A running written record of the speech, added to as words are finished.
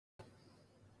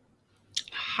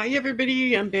Hi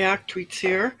everybody, I'm back. Tweets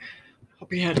here.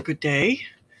 Hope you had a good day.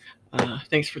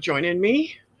 Thanks for joining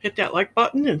me. Hit that like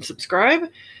button and subscribe.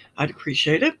 I'd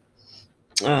appreciate it.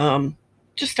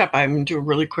 Just stop by and do a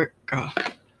really quick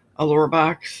Allure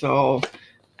box. So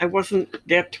I wasn't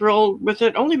that thrilled with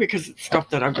it, only because it's stuff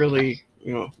that I really,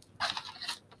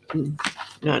 probably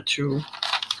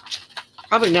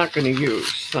not going to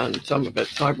use on some of it.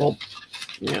 So I will,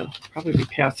 probably be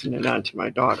passing it on to my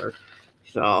daughter.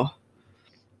 So,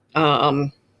 I'd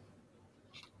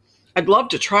love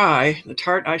to try the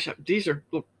Tarte eyeshadow. These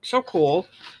look so cool.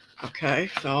 Okay,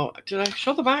 so did I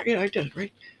show the box? Yeah, I did,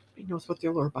 right? He knows what the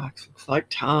Allure box looks like.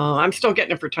 I'm still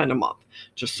getting it for $10 a month,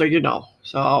 just so you know.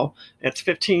 So it's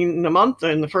 $15 a month,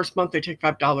 and the first month they take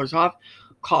 $5 off.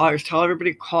 I always tell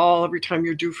everybody, call every time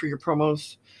you're due for your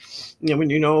promos.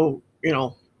 When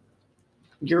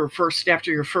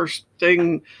after your first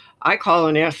thing, I call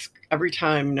and ask every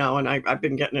time now, and I've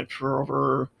been getting it for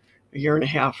over a year and a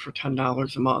half for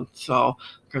 $10 a month. So,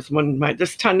 because when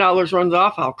this $10 runs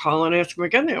off, I'll call and ask them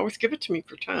again. They always give it to me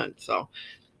for 10. So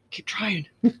keep trying.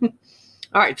 All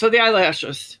right. So the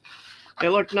eyelashes, they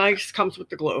look nice. Comes with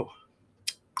the glue.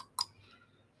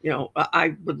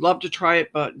 I would love to try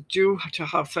it, but due to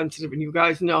how sensitive, and you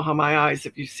guys know how my eyes,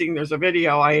 if you've seen, there's a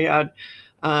video I had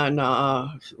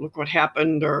on Look What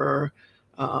Happened, or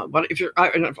but if you're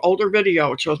in an older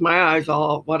video, it shows my eyes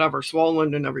all whatever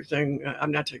swollen and everything.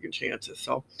 I'm not taking chances.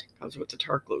 So it comes with the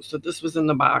Tarte glue. So this was in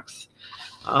the box.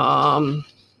 And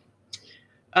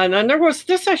then there was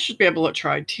this I should be able to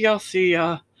try.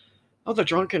 TLC, the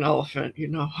Drunken Elephant.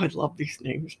 I love these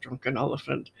names. Drunken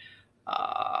Elephant.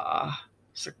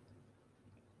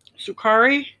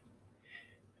 Sukari.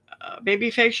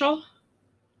 Baby facial.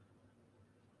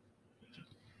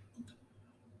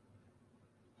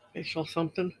 Facial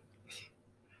something.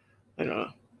 I don't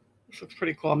know. This looks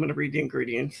pretty cool. I'm going to read the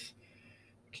ingredients.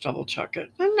 Just double check it.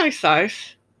 A nice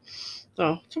size.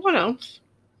 So it's 1 ounce.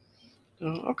 So,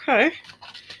 okay.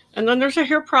 And then there's a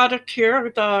hair product here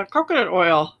with the coconut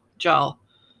oil gel.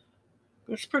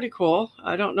 It's pretty cool.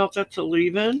 I don't know if that's a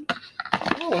leave-in.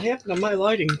 Oh, what happened to my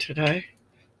lighting today?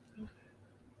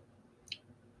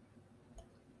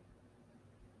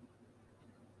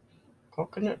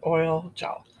 Coconut oil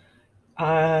gel.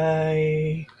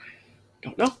 I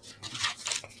don't know.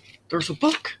 There's a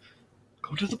book.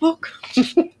 Go to the book.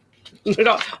 It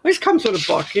always comes with a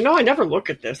book. I never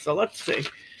look at this, so let's see.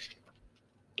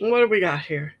 What do we got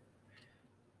here?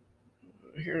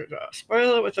 Here,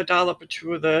 spoil it with a dollop or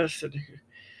 2 of this. And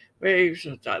waves.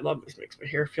 I love this. Makes my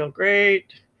hair feel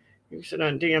great. Use it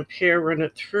on damp hair. Run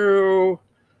it through.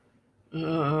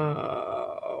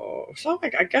 So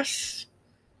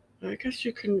I guess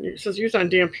you can. It says use on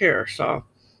damp hair. So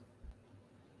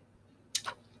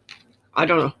I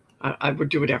don't know. I would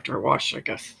do it after I wash, I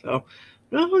guess. So,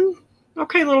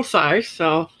 okay, little size.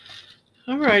 So,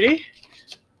 alrighty,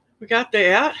 we got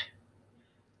that.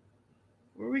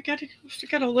 Where we got to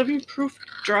get a living proof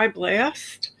dry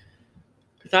blast?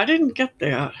 Because I didn't get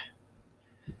that.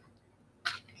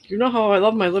 You know how I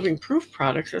love my living proof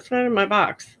products. That's not in my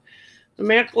box. The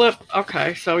MAC lip.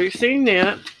 Okay, so you've seen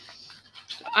that.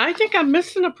 I think I'm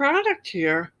missing a product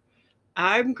here.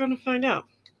 I'm going to find out.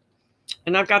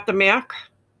 And I've got the MAC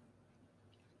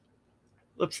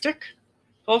lipstick,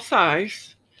 full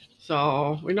size.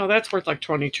 So we know that's worth like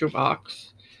 $22. I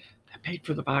paid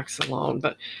for the box alone,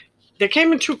 but they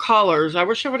came in 2 colors. I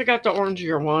wish I would have got the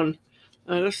orangier one.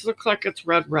 This looks like it's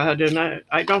red, and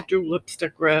I don't do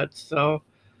lipstick red, so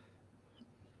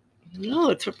no,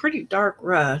 it's a pretty dark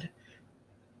red.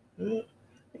 I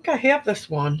think I have this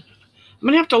one. I'm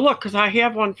going to have to look because I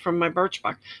have one from my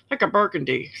Birchbox, like a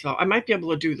burgundy. So I might be able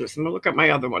to do this. I'm going to look at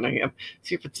my other one I have,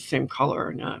 see if it's the same color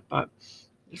or not. But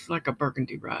this is like a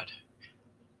burgundy red.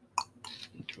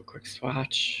 Do a quick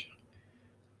swatch.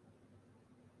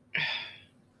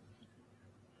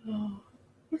 Oh,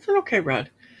 it's an okay red.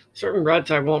 Certain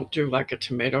reds I won't do, like a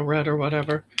tomato red or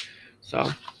whatever.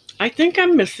 So I think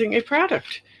I'm missing a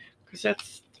product because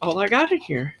that's all I got in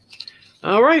here.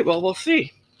 All right, well, we'll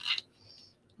see.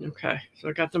 Okay, so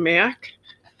I got the MAC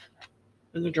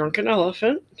and the Drunken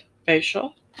Elephant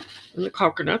facial and the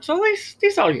coconuts. All these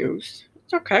I'll use.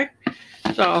 It's okay.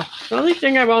 So the only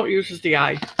thing I won't use is the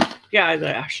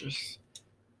eyelashes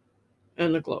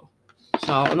and the glue.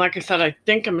 So, and like I said, I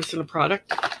think I'm missing a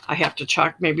product. I have to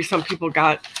check. Maybe some people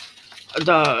got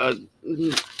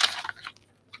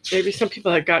maybe some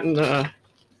people had gotten the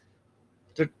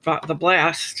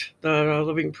blast, the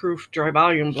living proof dry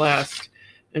volume blast,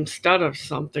 instead of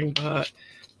something, but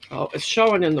it's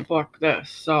showing in the book this.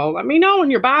 So let me know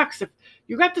in your box if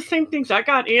you got the same things I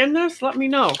got in this. Let me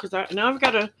know, because now I've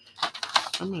got to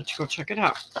I'm going to go check it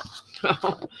out.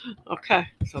 Okay,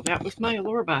 so that was my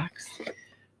Allure box.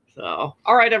 So,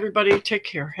 all right, everybody, take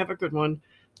care. Have a good one.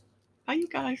 Bye, you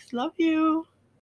guys. Love you.